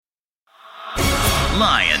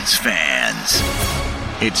Lions fans,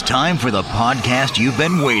 it's time for the podcast you've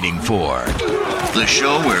been waiting for. The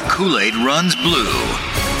show where Kool-Aid runs blue,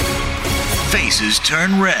 faces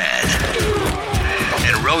turn red,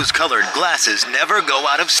 and rose-colored glasses never go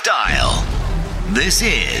out of style. This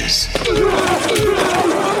is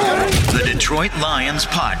the Detroit Lions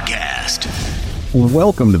Podcast.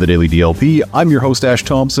 Welcome to the Daily DLP. I'm your host, Ash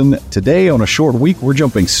Thompson. Today, on a short week, we're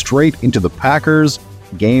jumping straight into the Packers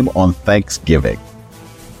game on Thanksgiving.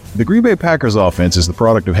 The Green Bay Packers offense is the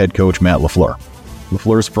product of head coach Matt LaFleur.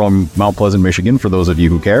 LaFleur's from Mount Pleasant, Michigan, for those of you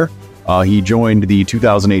who care. He joined the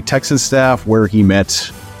 2008 Texans staff, where he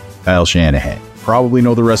met Kyle Shanahan. Probably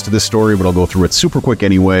know the rest of this story, but I'll go through it super quick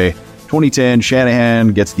anyway. 2010, Shanahan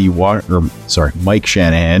gets Mike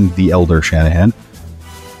Shanahan, the elder Shanahan,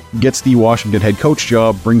 gets the Washington head coach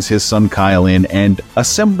job, brings his son Kyle in, and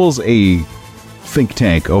assembles a think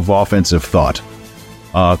tank of offensive thought.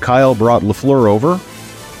 Kyle brought LaFleur over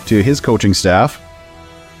to his coaching staff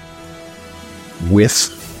with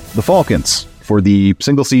the Falcons for the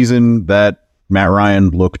single season that Matt Ryan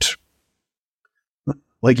looked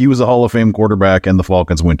like he was a Hall of Fame quarterback and the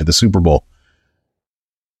Falcons went to the Super Bowl.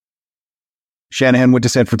 Shanahan went to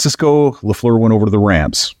San Francisco. LaFleur went over to the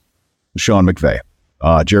Rams. Sean McVay.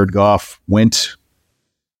 Jared Goff went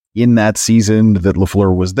in that season that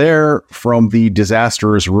LaFleur was there from the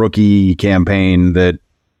disastrous rookie campaign that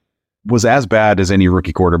was as bad as any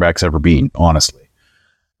rookie quarterback's ever been, honestly,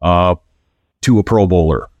 to a Pro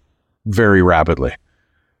Bowler very rapidly.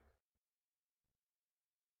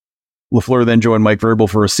 LaFleur then joined Mike Vrabel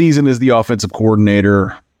for a season as the offensive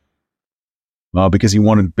coordinator because he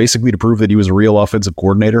wanted basically to prove that he was a real offensive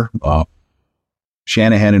coordinator.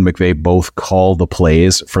 Shanahan and McVay both call the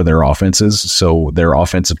plays for their offenses, so their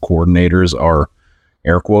offensive coordinators are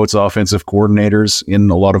air quotes offensive coordinators in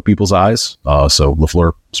a lot of people's eyes. So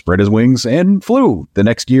LaFleur spread his wings and flew. The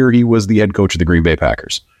next year, he was the head coach of the Green Bay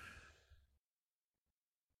Packers,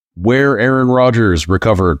 where Aaron Rodgers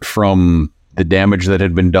recovered from the damage that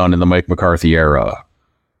had been done in the Mike McCarthy era.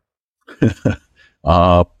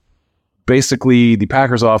 Basically, the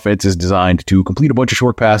Packers offense is designed to complete a bunch of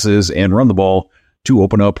short passes and run the ball to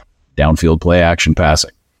open up downfield play action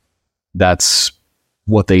passing. That's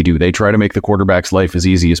what they do. They try to make the quarterback's life as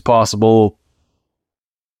easy as possible,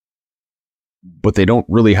 but they don't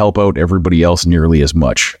really help out everybody else nearly as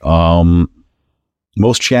much.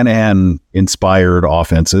 Most Shanahan-inspired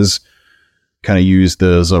offenses kind of use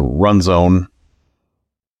the run zone,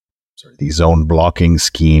 the zone blocking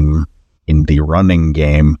scheme in the running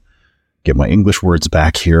game. Get my English words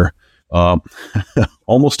back here.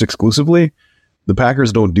 Almost exclusively. The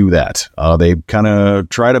Packers don't do that. They kind of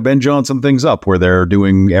try to Ben Johnson things up where they're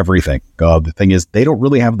doing everything. The thing is, they don't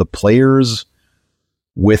really have the players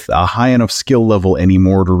with a high enough skill level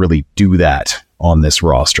anymore to really do that on this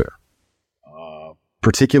roster.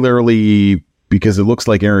 Particularly because it looks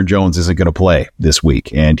like Aaron Jones isn't going to play this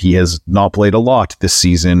week, and he has not played a lot this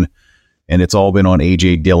season, and it's all been on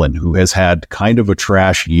A.J. Dillon, who has had kind of a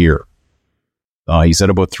trash year. He's at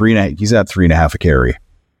about 3.5 a carry.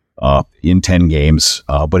 In 10 games,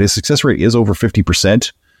 but his success rate is over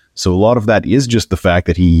 50%. So a lot of that is just the fact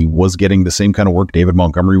that he was getting the same kind of work David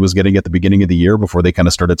Montgomery was getting at the beginning of the year before they kind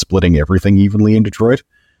of started splitting everything evenly in Detroit.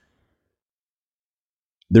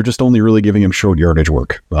 They're just only really giving him short yardage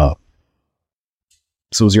work.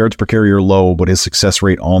 So his yards per carry are low, but his success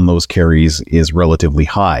rate on those carries is relatively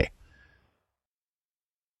high,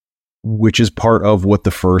 which is part of what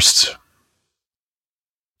the first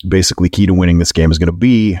basically key to winning this game is going to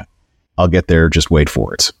be. I'll get there, just wait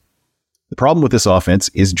for it. The problem with this offense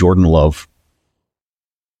is Jordan Love.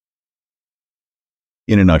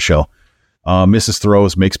 In a nutshell, misses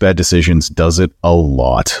throws, makes bad decisions, does it a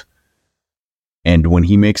lot. And when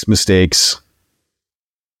he makes mistakes,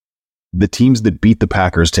 the teams that beat the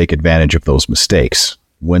Packers take advantage of those mistakes.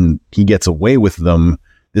 When he gets away with them,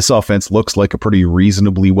 this offense looks like a pretty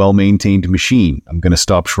reasonably well-maintained machine. I'm going to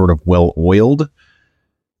stop short of well-oiled.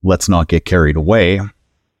 Let's not get carried away.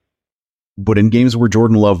 But in games where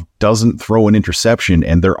Jordan Love doesn't throw an interception,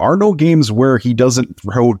 and there are no games where he doesn't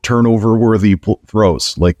throw turnover-worthy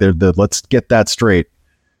throws, let's get that straight.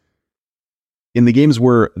 In the games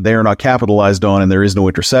where they are not capitalized on and there is no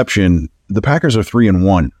interception, the Packers are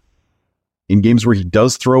 3-1. In games where he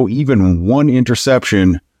does throw even one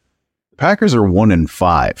interception, the Packers are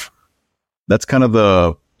 1-5. That's kind of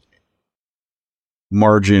the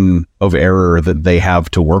margin of error that they have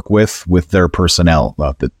to work with their personnel.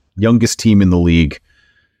 The youngest team in the league,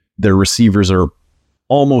 their receivers are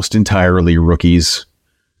almost entirely rookies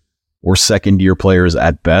or second-year players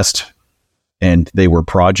at best. and they were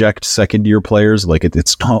project second-year players. Like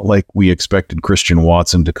it's not like we expected Christian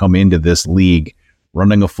Watson to come into this league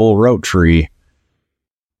running a full route tree.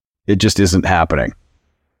 It just isn't happening.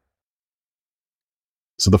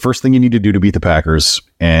 So the first thing you need to do to beat the Packers,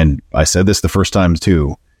 and I said this the first time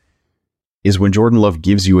too, is when Jordan Love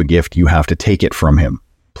gives you a gift, you have to take it from him.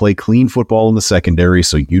 Play clean football in the secondary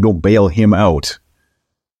so you don't bail him out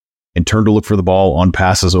and turn to look for the ball on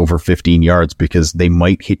passes over 15 yards because they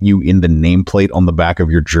might hit you in the nameplate on the back of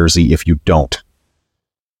your jersey if you don't.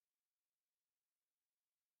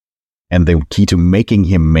 And the key to making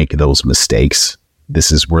him make those mistakes,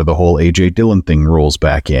 this is where the whole A.J. Dillon thing rolls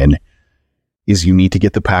back in, is you need to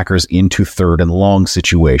get the Packers into third and long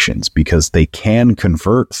situations because they can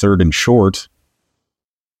convert third and short.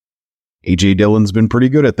 A.J. Dillon's been pretty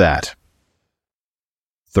good at that.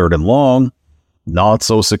 Third and long, not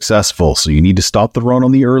so successful. So you need to stop the run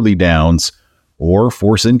on the early downs or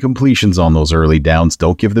force incompletions on those early downs.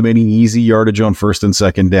 Don't give them any easy yardage on first and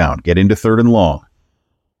second down. Get into third and long.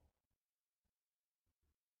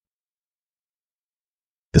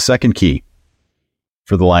 The second key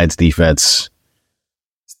for the Lions defense,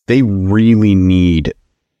 they really need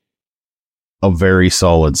a very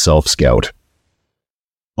solid self-scout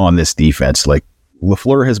on this defense. Like,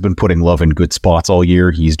 LaFleur has been putting Love in good spots all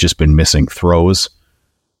year. He's just been missing throws.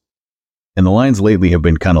 And the Lions lately have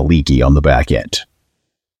been kind of leaky on the back end.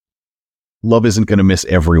 Love isn't going to miss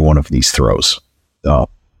every one of these throws.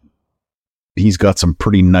 He's got some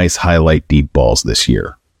pretty nice highlight deep balls this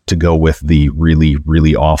year to go with the really,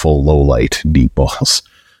 really awful low light deep balls.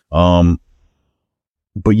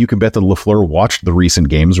 But you can bet that LaFleur watched the recent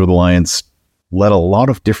games where the Lions let a lot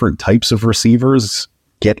of different types of receivers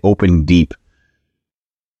get open deep.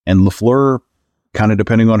 And LaFleur, kind of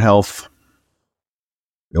depending on health,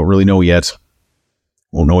 don't really know yet.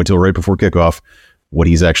 Won't know until right before kickoff what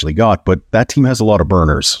he's actually got. But that team has a lot of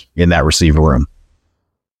burners in that receiver room.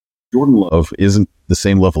 Jordan Love isn't the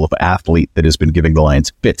same level of athlete that has been giving the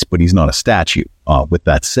Lions fits, but he's not a statue. With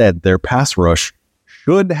that said, their pass rush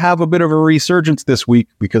should have a bit of a resurgence this week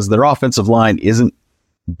because their offensive line isn't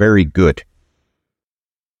very good.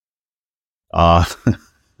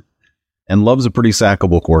 And Love's a pretty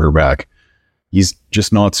sackable quarterback. He's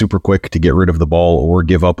just not super quick to get rid of the ball or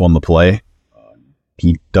give up on the play.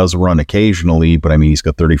 He does run occasionally, but I mean, he's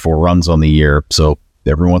got 34 runs on the year, so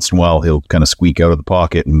every once in a while he'll kind of squeak out of the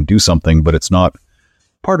pocket and do something, but it's not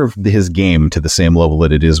part of his game to the same level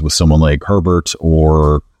that it is with someone like Herbert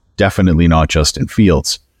or definitely not Justin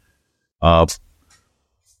Fields. The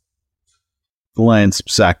Lions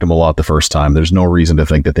sacked him a lot the first time. There's no reason to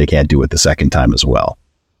think that they can't do it the second time as well.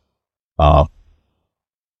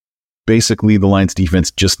 Basically, the Lions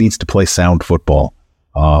defense just needs to play sound football.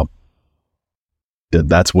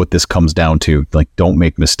 That's what this comes down to. Like, don't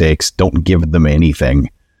make mistakes. Don't give them anything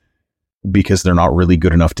because they're not really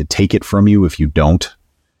good enough to take it from you if you don't.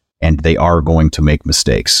 And they are going to make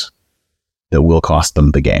mistakes that will cost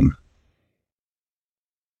them the game.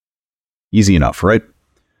 Easy enough, right?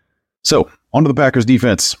 So, on to the Packers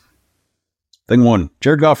defense. Thing one,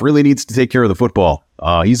 Jared Goff really needs to take care of the football.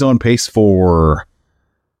 He's on pace for,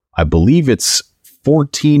 I believe it's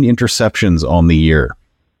 14 interceptions on the year.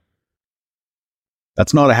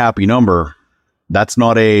 That's not a happy number. That's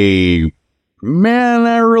not a, man,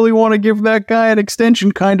 I really want to give that guy an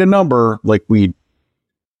extension kind of number.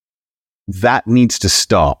 That needs to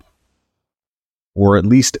stop. Or at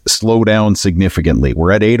least slow down significantly.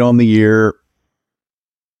 We're at 8 on the year.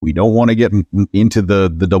 We don't want to get into the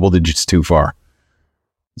double digits too far.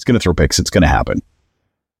 It's going to throw picks. It's going to happen.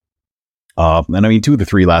 And I mean, 2 of the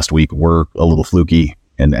 3 last week were a little fluky.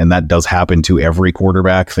 And that does happen to every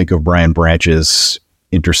quarterback. Think of Brian Branches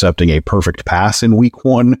intercepting a perfect pass in week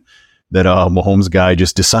 1 that Mahomes guy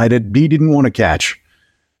just decided he didn't want to catch.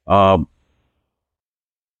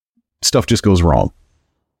 Stuff just goes wrong.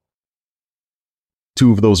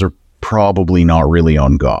 2 of those are probably not really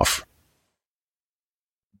on Goff.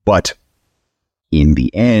 But in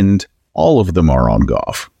the end, all of them are on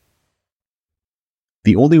Goff.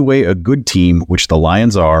 The only way a good team, which the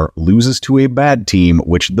Lions are, loses to a bad team,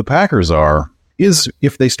 which the Packers are, is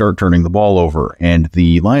if they start turning the ball over. And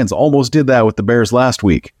the Lions almost did that with the Bears last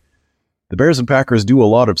week. The Bears and Packers do a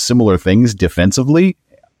lot of similar things defensively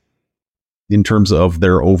in terms of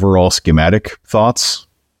their overall schematic thoughts.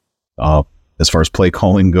 As far as play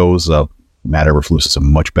calling goes, Matt Eberflus is a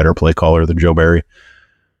much better play caller than Joe Barry.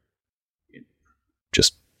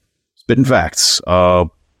 Just spitting facts.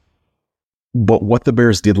 But what the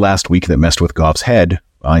Bears did last week that messed with Goff's head,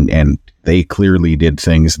 and they clearly did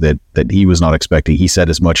things that he was not expecting. He said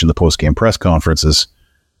as much in the post-game press conferences.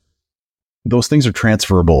 Those things are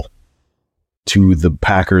transferable to the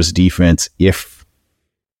Packers defense if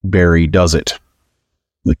Barry does it.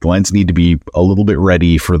 The Lions need to be a little bit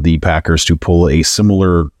ready for the Packers to pull a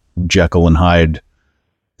similar Jekyll and Hyde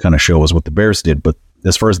kind of show as what the Bears did. But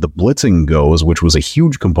as far as the blitzing goes, which was a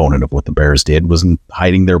huge component of what the Bears did, was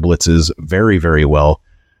hiding their blitzes very, very well.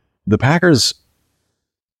 The Packers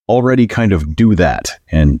already kind of do that.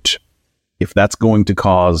 And if that's going to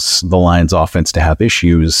cause the Lions offense to have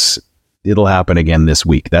issues, it'll happen again this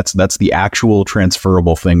week. That's the actual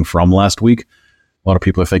transferable thing from last week. A lot of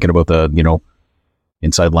people are thinking about the,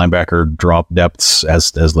 inside linebacker drop depths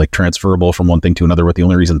as like transferable from one thing to another. But the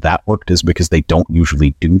only reason that worked is because they don't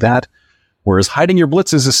usually do that. Whereas hiding your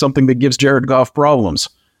blitzes is something that gives Jared Goff problems.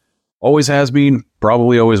 Always has been,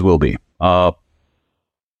 probably always will be. But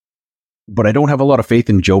I don't have a lot of faith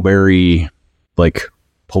in Joe Barry, like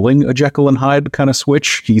pulling a Jekyll and Hyde kind of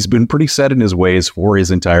switch. He's been pretty set in his ways for his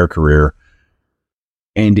entire career.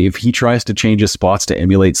 And if he tries to change his spots to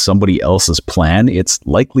emulate somebody else's plan, it's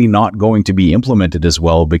likely not going to be implemented as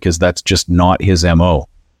well because that's just not his MO.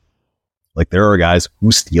 Like, there are guys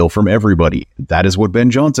who steal from everybody. That is what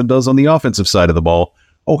Ben Johnson does on the offensive side of the ball.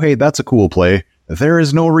 Oh, hey, that's a cool play. There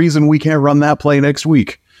is no reason we can't run that play next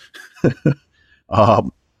week.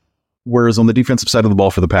 Whereas on the defensive side of the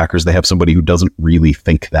ball for the Packers, they have somebody who doesn't really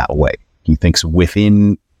think that way. He thinks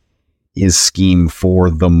within his scheme for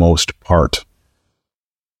the most part.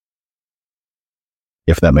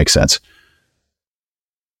 If that makes sense.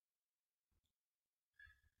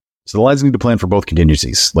 So the Lions need to plan for both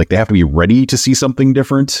contingencies. Like, they have to be ready to see something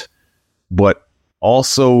different, but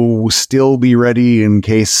also still be ready in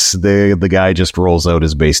case the guy just rolls out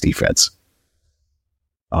his base defense.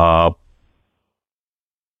 But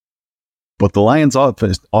the Lions'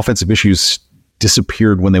 offensive issues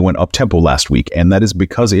disappeared when they went up-tempo last week, and that is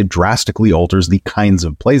because it drastically alters the kinds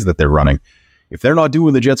of plays that they're running. If they're not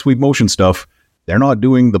doing the jet sweep motion stuff, they're not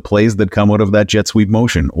doing the plays that come out of that jet sweep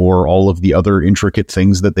motion or all of the other intricate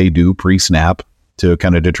things that they do pre-snap to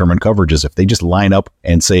kind of determine coverages. If they just line up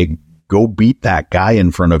and say, go beat that guy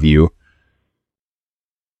in front of you,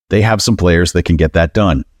 they have some players that can get that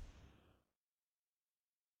done.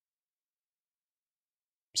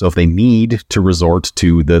 So if they need to resort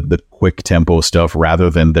to the quick tempo stuff rather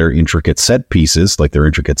than their intricate set pieces, like their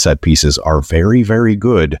intricate set pieces are very, very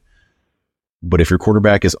good. But if your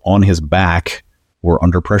quarterback is on his back or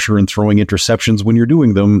under pressure and throwing interceptions when you're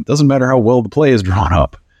doing them, doesn't matter how well the play is drawn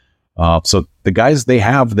up. So the guys they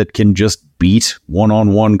have that can just beat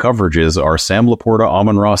one-on-one coverages are Sam Laporta,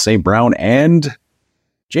 Amon-Ra St. Brown, and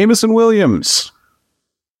Jameson Williams.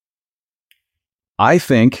 I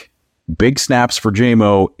think big snaps for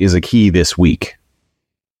JMO is a key this week.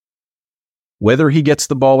 Whether he gets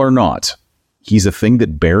the ball or not, he's a thing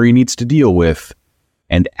that Barry needs to deal with.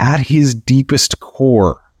 And at his deepest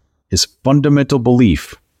core, his fundamental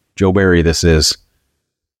belief, Joe Barry this is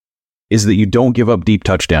that you don't give up deep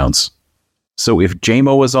touchdowns. So if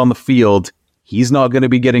JMO is on the field, he's not going to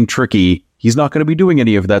be getting tricky. He's not going to be doing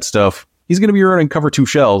any of that stuff. He's going to be running cover two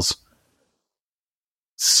shells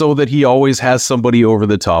so that he always has somebody over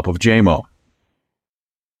the top of JMO.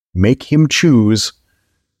 Make him choose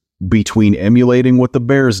between emulating what the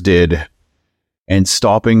Bears did and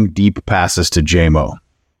stopping deep passes to JMO.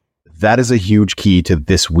 That is a huge key to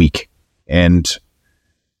this week. And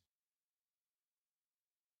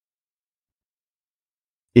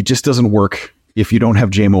it just doesn't work if you don't have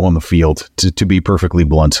JMO on the field, to be perfectly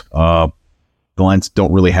blunt. The Lions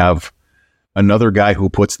don't really have another guy who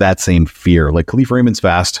puts that same fear. Like, Khalif Raymond's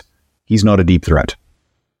fast. He's not a deep threat.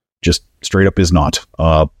 Just straight up is not.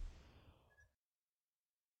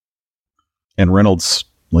 And Reynolds,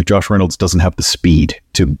 like Josh Reynolds, doesn't have the speed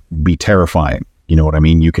to be terrifying. You know what I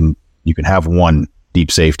mean? You can have one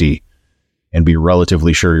deep safety and be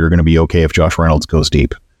relatively sure you're going to be okay if Josh Reynolds goes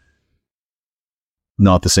deep.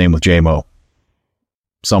 Not the same with JMO.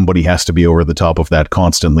 Somebody has to be over the top of that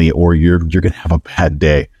constantly, or you're going to have a bad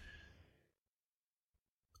day.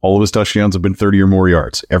 All of his touchdowns have been 30 or more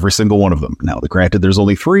yards. Every single one of them. Now, granted, there's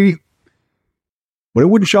only 3, but it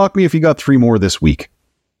wouldn't shock me if he got 3 more this week.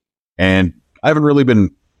 And I haven't really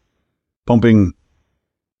been pumping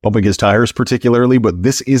his tires particularly, but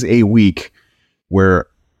this is a week where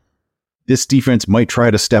this defense might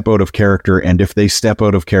try to step out of character, and if they step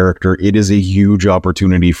out of character, it is a huge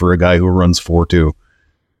opportunity for a guy who runs 4-2.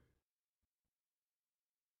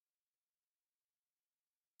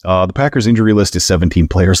 The Packers injury list is 17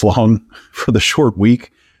 players long for the short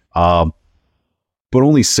week, but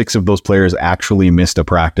only 6 of those players actually missed a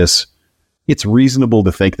practice. It's reasonable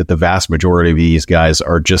to think that the vast majority of these guys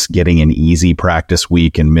are just getting an easy practice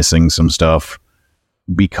week and missing some stuff.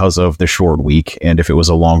 because of the short week. And if it was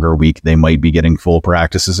a longer week, they might be getting full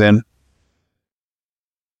practices in.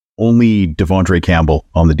 Only Devondre Campbell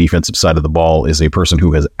on the defensive side of the ball is a person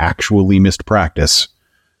who has actually missed practice.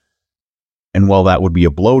 And while that would be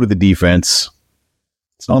a blow to the defense,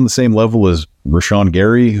 it's not on the same level as Rashawn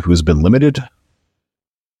Gary, who's been limited.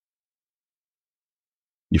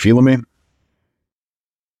 You feeling me?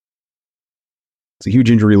 It's a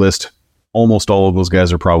huge injury list. Almost all of those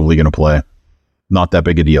guys are probably going to play. Not that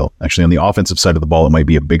big a deal. Actually, on the offensive side of the ball, it might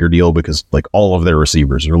be a bigger deal because like all of their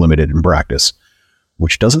receivers are limited in practice,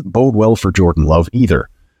 which doesn't bode well for Jordan Love either,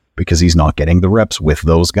 because he's not getting the reps with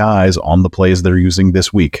those guys on the plays they're using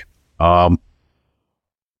this week.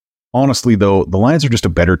 Honestly, though, the Lions are just a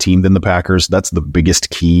better team than the Packers. That's the biggest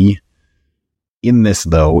key in this,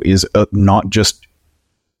 though, is not just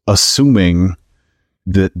assuming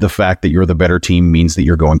that the fact that you're the better team means that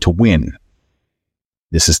you're going to win.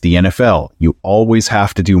 This is the NFL. You always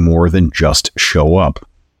have to do more than just show up.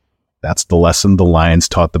 That's the lesson the Lions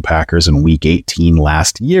taught the Packers in Week 18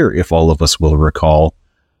 last year, if all of us will recall,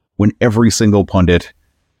 when every single pundit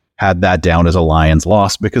had that down as a Lions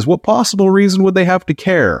loss, because what possible reason would they have to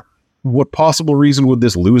care? What possible reason would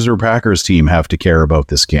this loser Packers team have to care about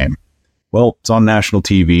this game? Well, it's on national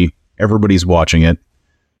TV. Everybody's watching it.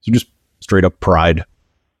 So just straight up pride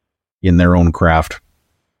in their own craft.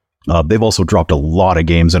 They've also dropped a lot of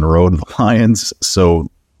games in a row, the Lions. So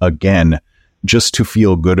again, just to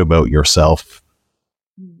feel good about yourself,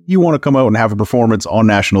 you want to come out and have a performance on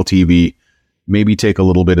national TV, maybe take a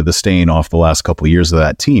little bit of the stain off the last couple of years of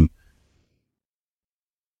that team.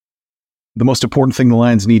 The most important thing the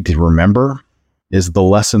Lions need to remember is the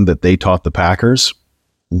lesson that they taught the Packers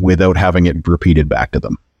without having it repeated back to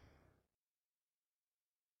them.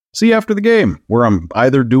 See you after the game, where I'm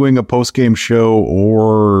either doing a post-game show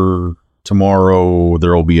or tomorrow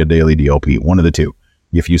there will be a daily DLP, one of the two.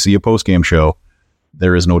 If you see a post-game show,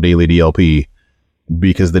 there is no daily DLP,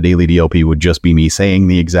 because the daily DLP would just be me saying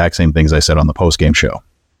the exact same things I said on the post-game show.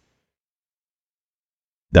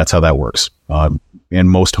 That's how that works. In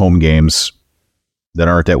most home games that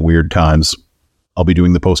aren't at weird times, I'll be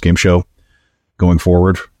doing the post-game show going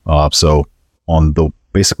forward. So on the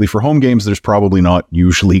basically for home games, there's probably not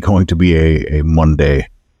usually going to be a Monday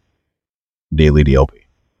daily DLP.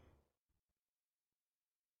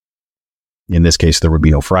 In this case, there would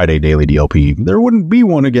be no Friday daily DLP. There wouldn't be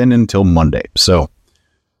one again until Monday. So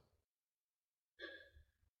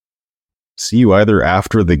see you either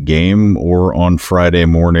after the game or on Friday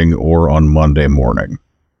morning or on Monday morning.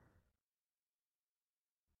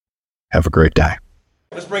 Have a great day.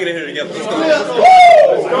 Let's bring it in here together. Let's go.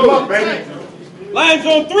 Let's go up, baby. Lions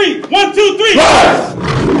on 3. 1, 2, 3.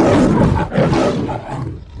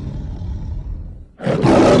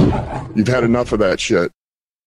 You've had enough of that shit.